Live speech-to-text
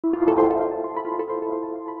Welcome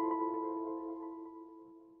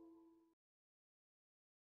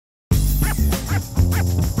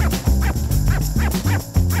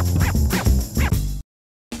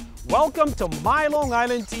to My Long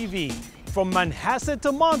Island TV. From Manhasset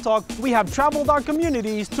to Montauk, we have traveled our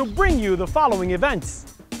communities to bring you the following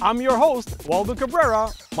events. I'm your host, Waldo Cabrera.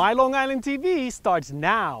 My Long Island TV starts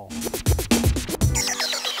now.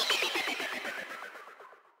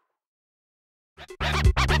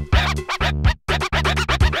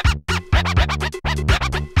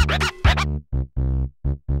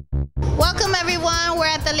 Welcome everyone, we're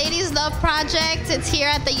at the Ladies Love Project. It's here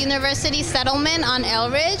at the University Settlement on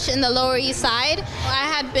Elridge in the Lower East Side. I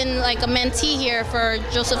had been like a mentee here for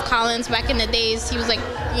Joseph Collins back in the days. He was like,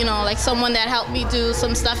 you know, like someone that helped me do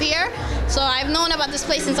some stuff here. So I've known about this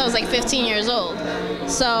place since I was like 15 years old.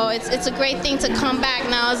 So it's a great thing to come back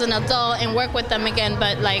now as an adult and work with them again,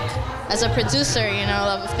 but like as a producer, you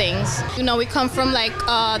know, of things. You know, we come from like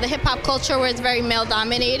the hip hop culture where it's very male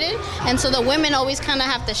dominated, and so the women always kind of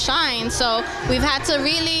have to shine. So we've had to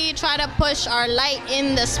really try to push our light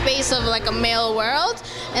in the space of like a male world.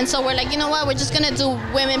 And so we're like, you know what, we're just gonna do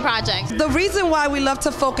women projects. The reason why we love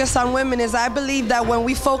to focus on women is I believe that when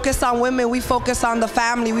we focus on women, we focus on the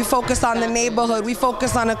family, we focus on the neighborhood, we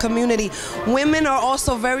focus on a community. Women are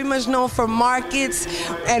also very much known for markets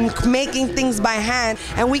and making things by hand,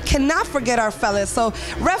 and we cannot forget our fellas. So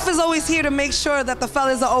Ref is always here to make sure that the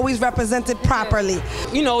fellas are always represented properly.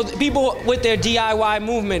 You know, people with their DIY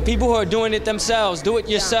movement, people who are doing it themselves, do it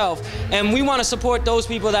yourself. And we want to support those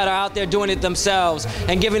people that are out there doing it themselves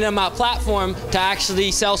and giving them a platform to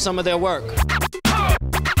actually sell some of their work.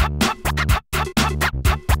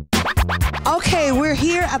 Okay, we're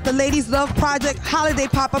here at the Ladies Love Project Holiday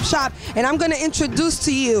Pop-Up Shop, and I'm going to introduce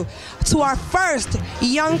to you to our first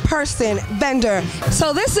young person vendor.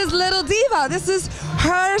 So this is little Diva. This is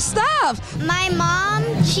her stuff. My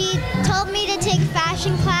mom, she told me to take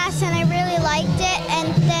fashion class, and I really liked it,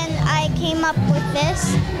 and then I came up with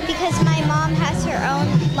this because my mom has her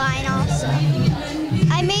own line also.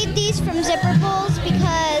 I made these from zipper pulls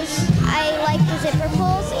because I like the zipper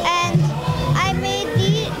pulls, and I made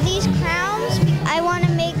these crowns. I want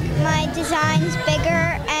to make my designs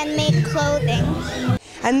bigger and make clothing.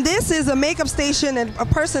 And this is a makeup station and a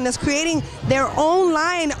person that's creating their own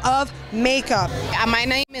line of makeup. My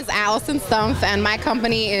name is Alison Stumpf, and my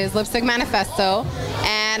company is Lipstick Manifesto,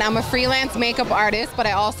 and I'm a freelance makeup artist, but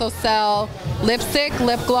I also sell lipstick,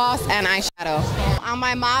 lip gloss, and eyeshadow. On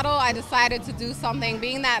my model, I decided to do something,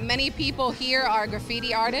 being that many people here are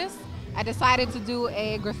graffiti artists, I decided to do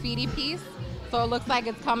a graffiti piece, so it looks like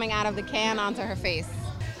it's coming out of the can onto her face.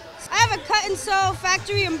 I have a cut and sew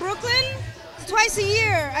factory in Brooklyn. Twice a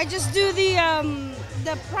year, I just do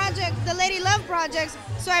the project, the Lady Love projects.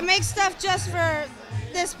 So I make stuff just for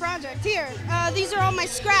this project here. These are all my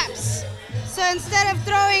scraps. So instead of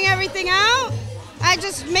throwing everything out, I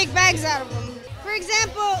just make bags out of them. For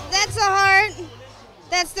example, that's a heart.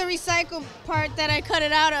 That's the recycled part that I cut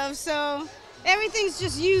it out of. So everything's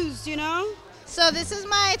just used, you know? So this is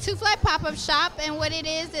my Toofly pop-up shop, and what it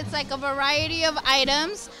is, it's like a variety of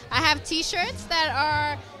items. I have t-shirts that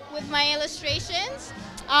are with my illustrations.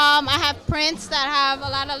 I have prints that have a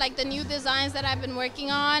lot of like the new designs that I've been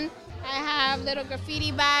working on. I have little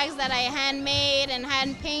graffiti bags that I handmade and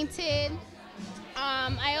hand painted.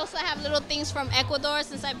 I also have little things from Ecuador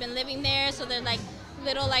since I've been living there, so they're like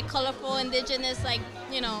little like colorful indigenous like,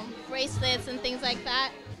 you know, bracelets and things like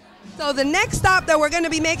that. So the next stop that we're going to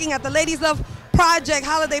be making at the Ladies Love Project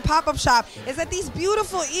Holiday Pop-Up Shop is at these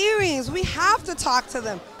beautiful earrings. We have to talk to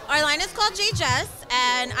them. Our line is called JaeJess,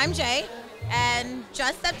 and I'm Jay, and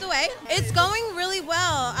just stepped away. It's going really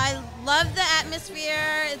well. I love the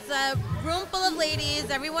atmosphere. It's a room full of ladies.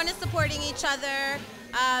 Everyone is supporting each other.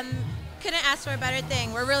 Couldn't ask for a better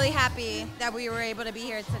thing. We're really happy that we were able to be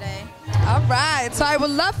here today. All right, so I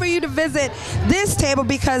would love for you to visit this table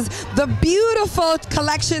because the beautiful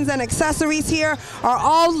collections and accessories here are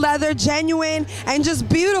all leather, genuine, and just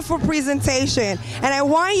beautiful presentation. And I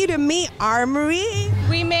want you to meet Armarie.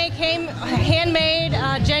 We make handmade,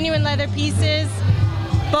 genuine leather pieces,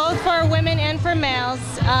 both for women and for males,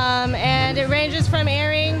 and it ranges from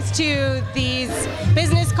earrings to these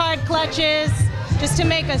business card clutches, just to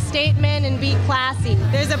make a statement and be classy.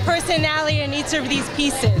 There's a personality in each of these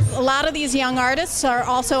pieces. A lot of these young artists are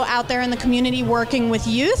also out there in the community working with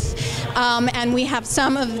youth. and we have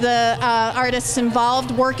some of the artists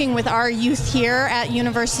involved working with our youth here at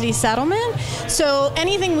University Settlement. So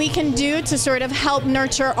anything we can do to sort of help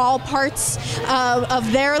nurture all parts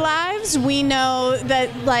of their lives, we know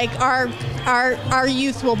that like our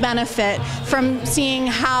youth will benefit from seeing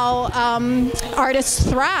how artists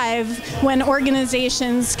thrive when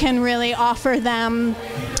organizations can really offer them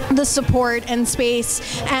the support and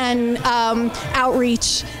space and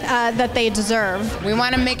outreach that they deserve. We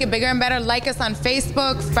want to make it bigger and better. Like us on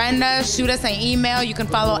Facebook, friend us, shoot us an email. You can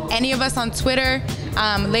follow any of us on Twitter.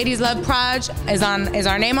 Ladies Love Proj is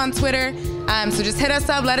our name on Twitter. So just hit us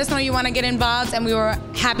up, let us know you want to get involved, and we were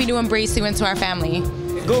happy to embrace you into our family.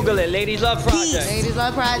 Google it, Ladies Love Project. Ladies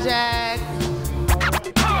Love Project.